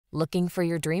Looking for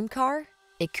your dream car?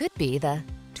 It could be the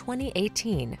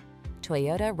 2018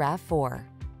 Toyota RAV4.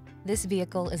 This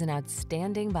vehicle is an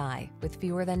outstanding buy with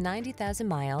fewer than 90,000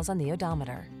 miles on the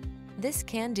odometer. This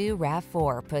can-do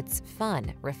RAV4 puts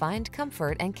fun, refined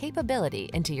comfort, and capability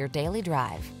into your daily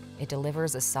drive. It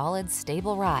delivers a solid,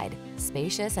 stable ride,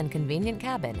 spacious and convenient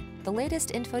cabin, the latest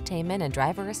infotainment and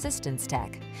driver assistance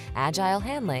tech, agile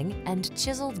handling, and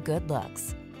chiseled good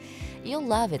looks. You'll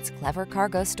love its clever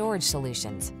cargo storage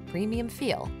solutions, premium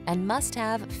feel, and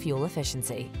must-have fuel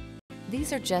efficiency.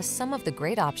 These are just some of the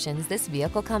great options this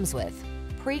vehicle comes with: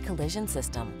 pre-collision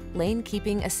system, lane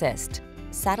keeping assist,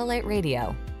 satellite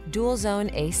radio, dual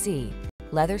zone AC,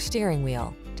 leather steering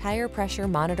wheel, tire pressure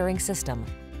monitoring system,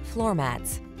 floor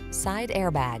mats, side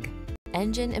airbag,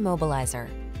 engine immobilizer,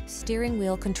 steering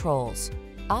wheel controls.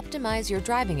 Optimize your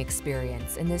driving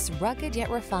experience in this rugged yet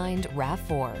refined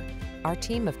RAV4. Our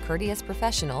team of courteous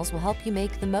professionals will help you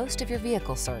make the most of your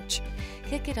vehicle search.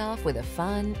 Kick it off with a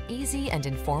fun, easy, and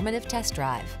informative test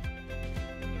drive.